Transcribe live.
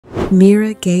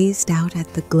Mira gazed out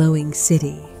at the glowing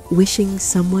city, wishing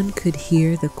someone could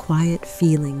hear the quiet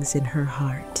feelings in her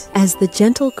heart. As the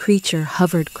gentle creature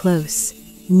hovered close,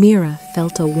 Mira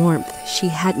felt a warmth she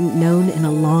hadn't known in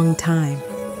a long time.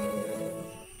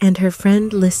 And her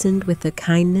friend listened with a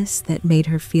kindness that made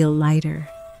her feel lighter.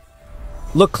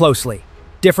 Look closely.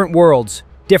 Different worlds,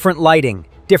 different lighting,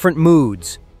 different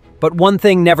moods. But one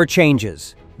thing never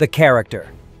changes: the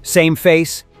character. Same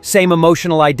face, same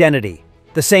emotional identity,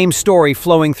 the same story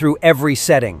flowing through every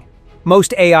setting.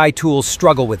 Most AI tools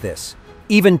struggle with this.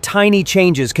 Even tiny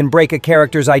changes can break a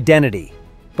character's identity.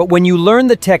 But when you learn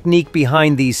the technique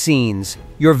behind these scenes,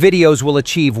 your videos will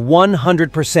achieve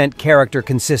 100% character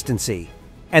consistency.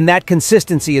 And that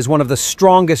consistency is one of the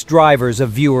strongest drivers of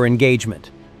viewer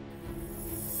engagement.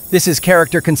 This is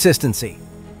character consistency.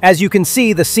 As you can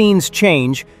see, the scenes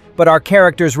change, but our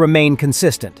characters remain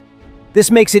consistent. This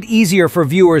makes it easier for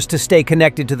viewers to stay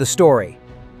connected to the story.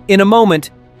 In a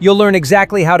moment, you'll learn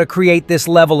exactly how to create this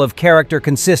level of character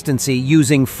consistency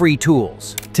using free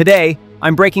tools. Today,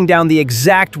 I'm breaking down the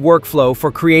exact workflow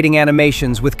for creating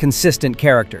animations with consistent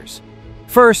characters.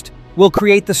 First, we'll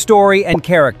create the story and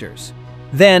characters.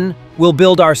 Then, we'll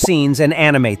build our scenes and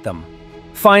animate them.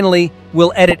 Finally,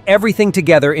 we'll edit everything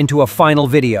together into a final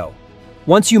video.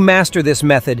 Once you master this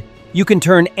method, you can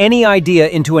turn any idea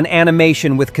into an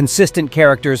animation with consistent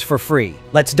characters for free.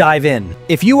 Let's dive in.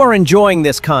 If you are enjoying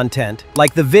this content,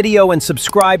 like the video and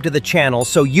subscribe to the channel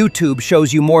so YouTube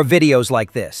shows you more videos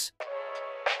like this.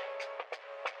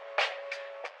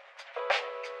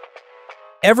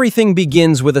 Everything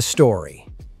begins with a story,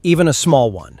 even a small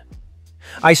one.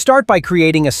 I start by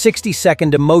creating a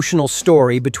 60-second emotional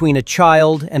story between a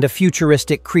child and a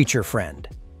futuristic creature friend.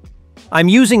 I'm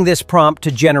using this prompt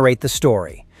to generate the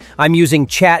story. I'm using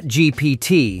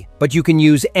ChatGPT, but you can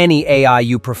use any AI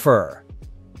you prefer.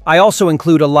 I also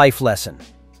include a life lesson,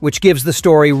 which gives the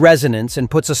story resonance and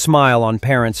puts a smile on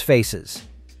parents' faces.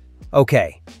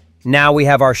 Okay, now we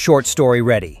have our short story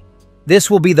ready.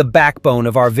 This will be the backbone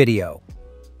of our video.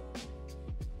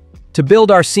 To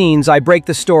build our scenes, I break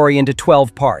the story into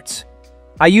 12 parts.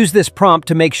 I use this prompt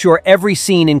to make sure every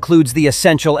scene includes the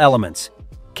essential elements: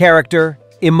 character,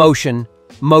 emotion,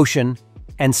 motion,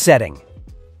 and setting.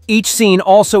 Each scene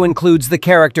also includes the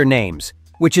character names,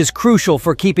 which is crucial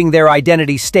for keeping their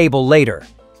identity stable later.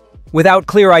 Without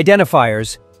clear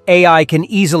identifiers, AI can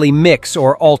easily mix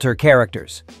or alter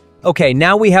characters. Okay,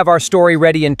 now we have our story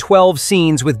ready in 12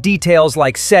 scenes with details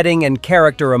like setting and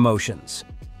character emotions.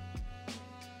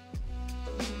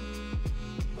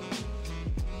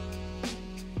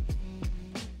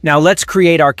 Now let's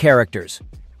create our characters.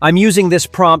 I'm using this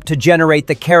prompt to generate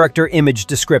the character image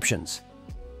descriptions.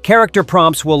 Character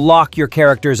prompts will lock your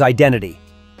character's identity.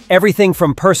 Everything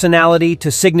from personality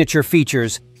to signature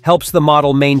features helps the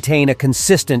model maintain a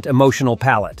consistent emotional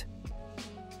palette.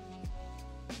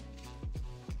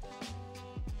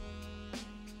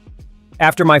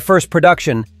 After my first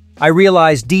production, I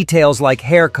realized details like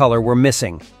hair color were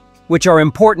missing, which are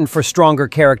important for stronger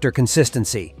character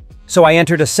consistency. So I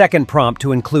entered a second prompt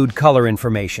to include color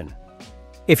information.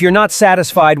 If you're not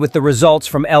satisfied with the results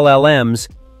from LLMs,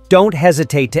 don't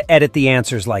hesitate to edit the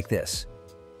answers like this.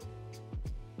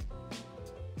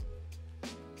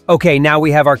 Okay, now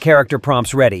we have our character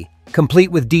prompts ready, complete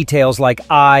with details like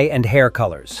eye and hair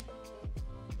colors.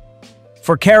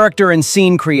 For character and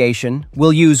scene creation,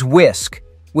 we'll use Whisk,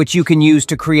 which you can use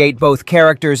to create both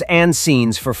characters and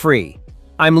scenes for free.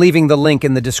 I'm leaving the link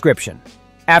in the description.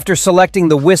 After selecting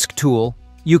the Whisk tool,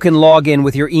 you can log in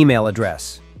with your email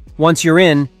address. Once you're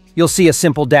in, you'll see a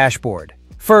simple dashboard.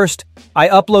 First, I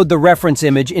upload the reference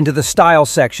image into the Style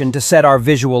section to set our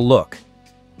visual look.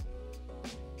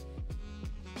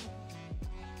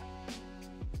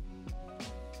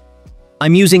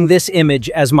 I'm using this image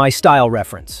as my style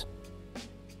reference.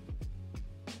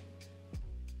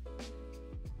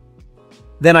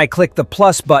 Then I click the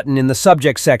plus button in the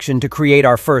subject section to create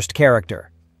our first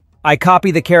character. I copy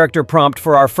the character prompt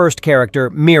for our first character,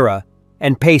 Mira,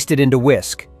 and paste it into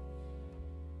Whisk.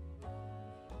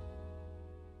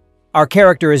 Our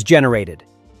character is generated.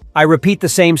 I repeat the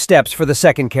same steps for the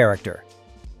second character.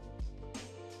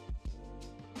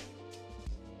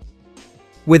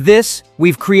 With this,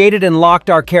 we've created and locked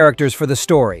our characters for the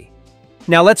story.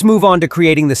 Now let's move on to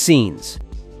creating the scenes.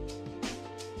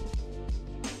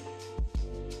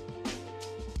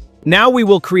 Now we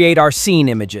will create our scene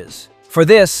images. For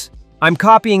this, I'm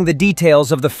copying the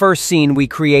details of the first scene we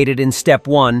created in step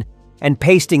 1 and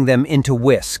pasting them into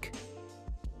Whisk.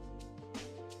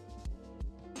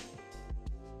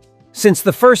 Since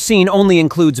the first scene only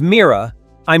includes Mira,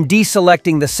 I'm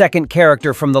deselecting the second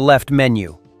character from the left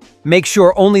menu. Make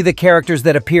sure only the characters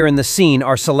that appear in the scene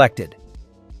are selected.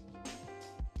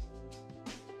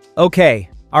 Okay,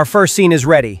 our first scene is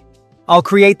ready. I'll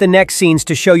create the next scenes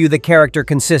to show you the character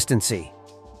consistency.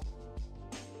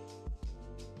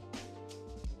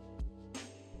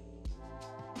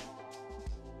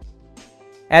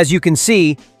 As you can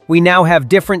see, we now have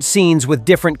different scenes with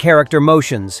different character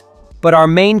motions, but our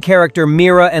main character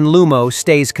Mira and Lumo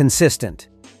stays consistent.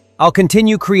 I'll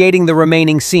continue creating the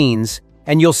remaining scenes,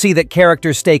 and you'll see that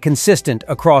characters stay consistent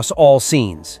across all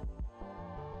scenes.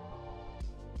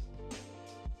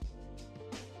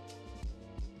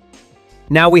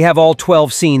 Now we have all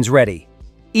 12 scenes ready.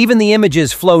 Even the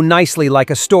images flow nicely like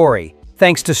a story,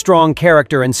 thanks to strong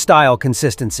character and style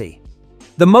consistency.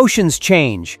 The motions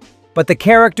change, but the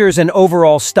characters and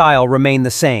overall style remain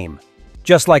the same,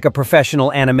 just like a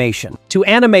professional animation. To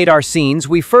animate our scenes,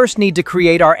 we first need to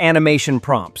create our animation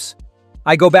prompts.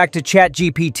 I go back to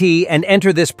ChatGPT and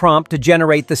enter this prompt to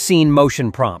generate the scene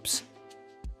motion prompts.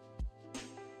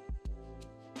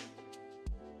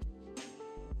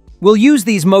 We'll use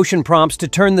these motion prompts to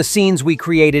turn the scenes we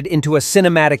created into a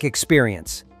cinematic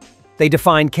experience. They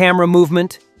define camera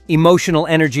movement, emotional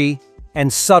energy,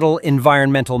 and subtle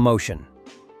environmental motion.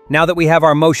 Now that we have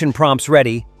our motion prompts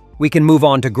ready, we can move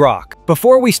on to Grok.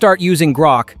 Before we start using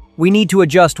Grok, we need to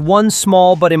adjust one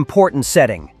small but important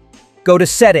setting. Go to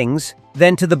Settings,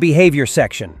 then to the Behavior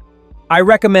section. I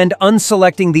recommend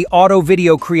unselecting the Auto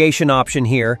Video Creation option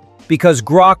here because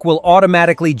Grok will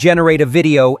automatically generate a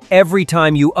video every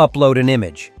time you upload an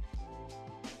image.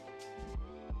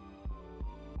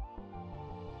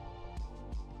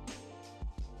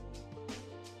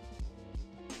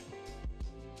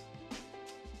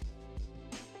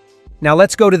 Now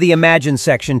let's go to the Imagine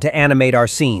section to animate our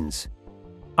scenes.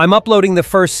 I'm uploading the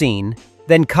first scene,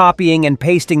 then copying and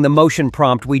pasting the motion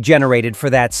prompt we generated for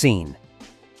that scene.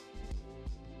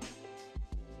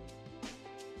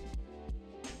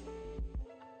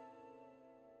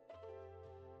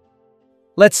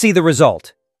 Let's see the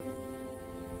result.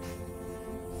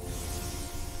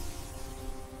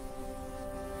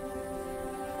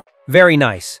 Very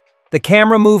nice. The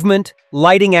camera movement,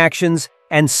 lighting actions,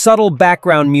 and subtle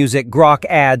background music Grok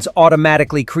adds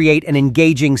automatically create an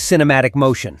engaging cinematic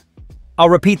motion. I'll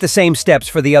repeat the same steps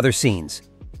for the other scenes.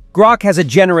 Grok has a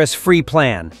generous free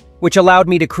plan, which allowed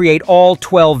me to create all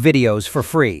 12 videos for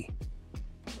free.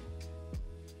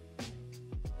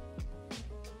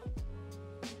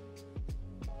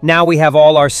 Now we have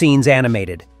all our scenes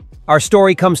animated. Our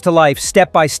story comes to life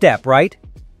step by step, right?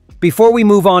 Before we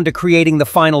move on to creating the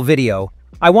final video,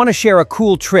 I want to share a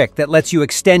cool trick that lets you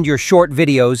extend your short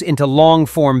videos into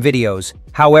long-form videos,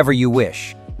 however you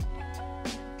wish.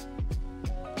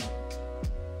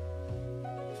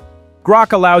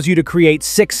 Grok allows you to create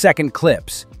 6-second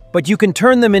clips, but you can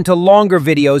turn them into longer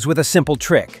videos with a simple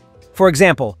trick. For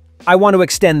example, I want to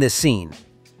extend this scene.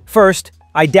 First,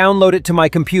 I download it to my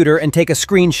computer and take a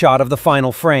screenshot of the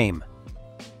final frame.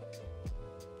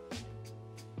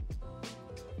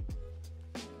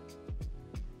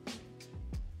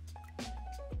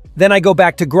 Then I go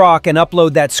back to Grok and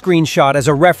upload that screenshot as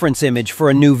a reference image for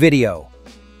a new video.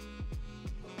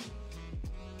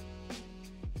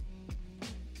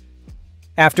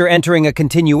 After entering a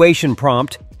continuation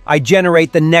prompt, I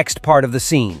generate the next part of the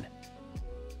scene.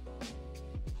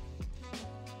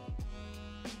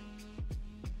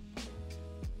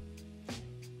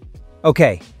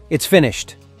 Okay, it's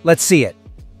finished. Let's see it.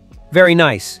 Very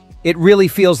nice. It really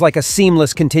feels like a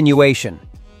seamless continuation.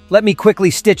 Let me quickly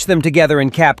stitch them together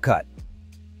in CapCut.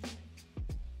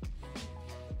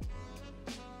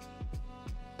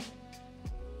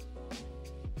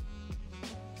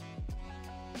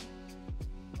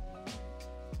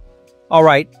 All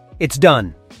right, it's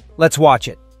done. Let's watch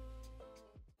it.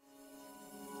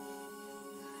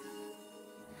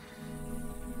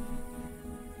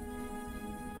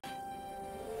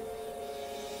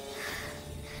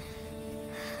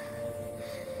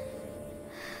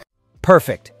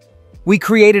 Perfect. We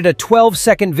created a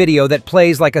 12-second video that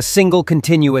plays like a single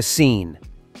continuous scene.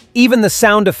 Even the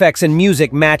sound effects and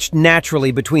music matched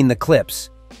naturally between the clips.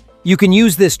 You can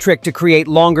use this trick to create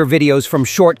longer videos from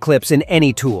short clips in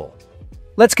any tool.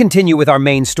 Let's continue with our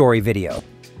main story video.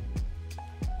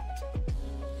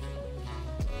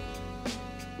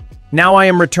 Now I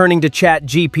am returning to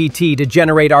ChatGPT to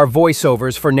generate our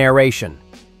voiceovers for narration.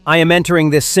 I am entering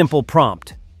this simple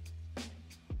prompt.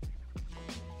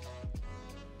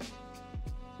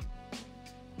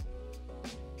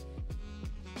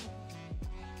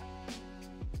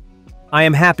 I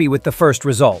am happy with the first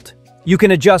result. You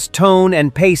can adjust tone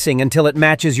and pacing until it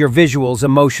matches your visuals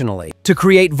emotionally. To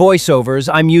create voiceovers,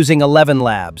 I'm using 11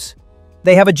 Labs.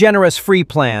 They have a generous free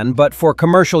plan, but for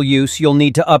commercial use, you'll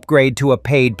need to upgrade to a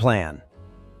paid plan.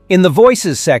 In the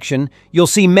Voices section, you'll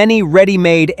see many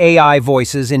ready-made AI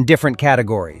voices in different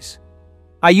categories.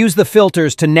 I use the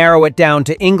filters to narrow it down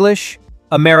to English,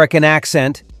 American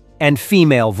accent, and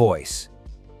female voice.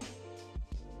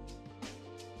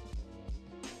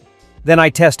 Then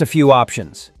I test a few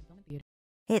options.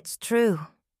 It's true.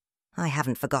 I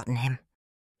haven't forgotten him.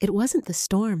 It wasn't the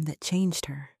storm that changed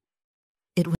her.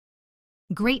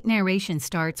 Great narration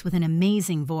starts with an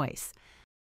amazing voice.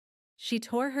 She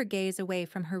tore her gaze away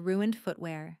from her ruined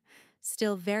footwear,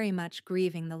 still very much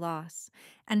grieving the loss,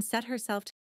 and set herself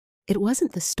to... It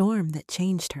wasn't the storm that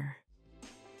changed her.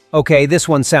 Okay, this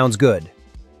one sounds good.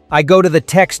 I go to the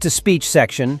text-to-speech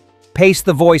section, paste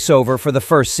the voiceover for the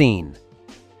first scene.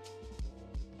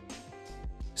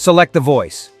 Select the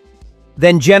voice.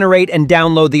 Then generate and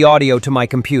download the audio to my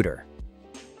computer.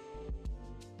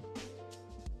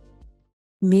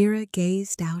 Mira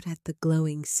gazed out at the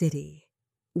glowing city,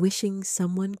 wishing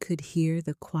someone could hear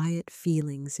the quiet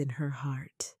feelings in her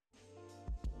heart.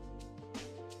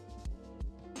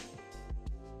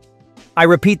 I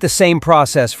repeat the same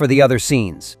process for the other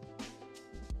scenes.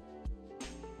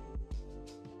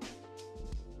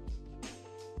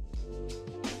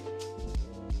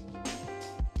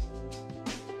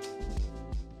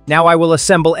 Now I will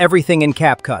assemble everything in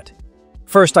CapCut.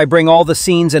 First, I bring all the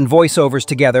scenes and voiceovers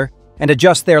together and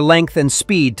adjust their length and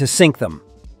speed to sync them.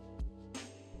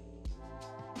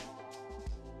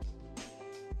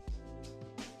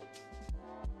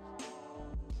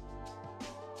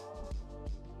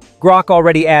 Grok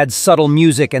already adds subtle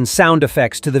music and sound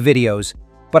effects to the videos,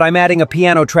 but I'm adding a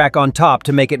piano track on top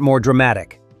to make it more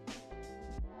dramatic.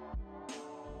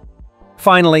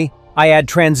 Finally, I add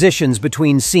transitions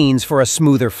between scenes for a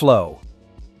smoother flow.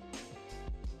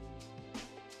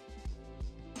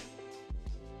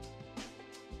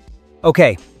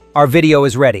 Okay, our video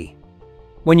is ready.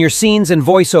 When your scenes and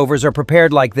voiceovers are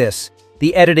prepared like this,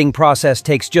 the editing process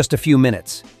takes just a few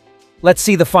minutes. Let's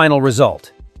see the final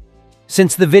result.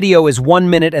 Since the video is 1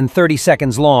 minute and 30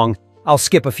 seconds long, I'll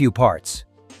skip a few parts.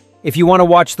 If you want to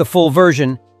watch the full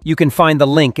version, you can find the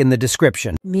link in the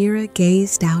description. Mira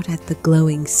gazed out at the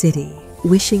glowing city,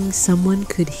 wishing someone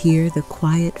could hear the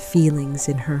quiet feelings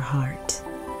in her heart.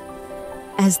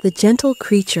 As the gentle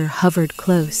creature hovered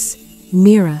close,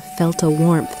 Mira felt a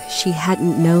warmth she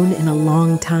hadn't known in a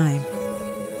long time.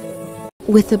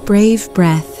 With a brave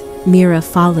breath, Mira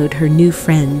followed her new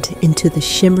friend into the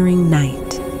shimmering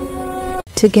night.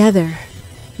 Together,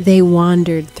 they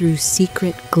wandered through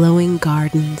secret glowing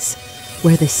gardens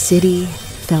where the city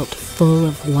felt full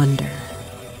of wonder.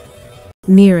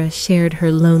 Mira shared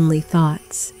her lonely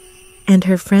thoughts, and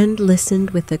her friend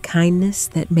listened with a kindness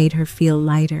that made her feel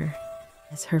lighter.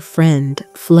 As her friend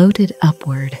floated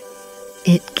upward,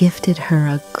 it gifted her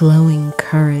a glowing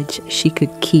courage she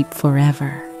could keep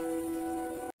forever.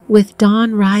 With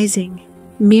dawn rising,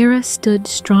 Mira stood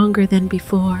stronger than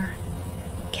before,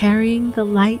 carrying the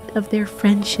light of their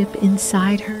friendship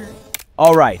inside her.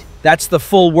 All right, that's the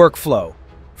full workflow.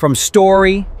 From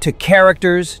story, to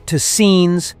characters, to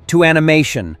scenes, to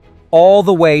animation, all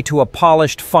the way to a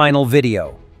polished final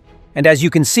video. And as you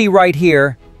can see right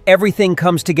here, everything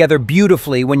comes together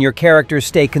beautifully when your characters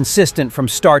stay consistent from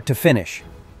start to finish.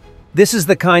 This is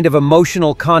the kind of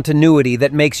emotional continuity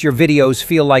that makes your videos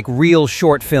feel like real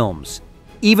short films,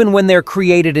 even when they're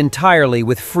created entirely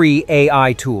with free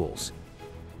AI tools.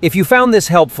 If you found this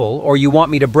helpful, or you want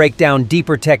me to break down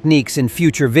deeper techniques in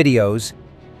future videos,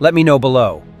 let me know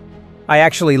below. I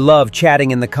actually love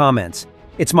chatting in the comments.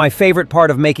 It's my favorite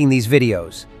part of making these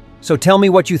videos. So tell me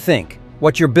what you think,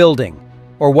 what you're building,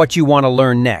 or what you want to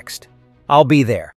learn next. I'll be there.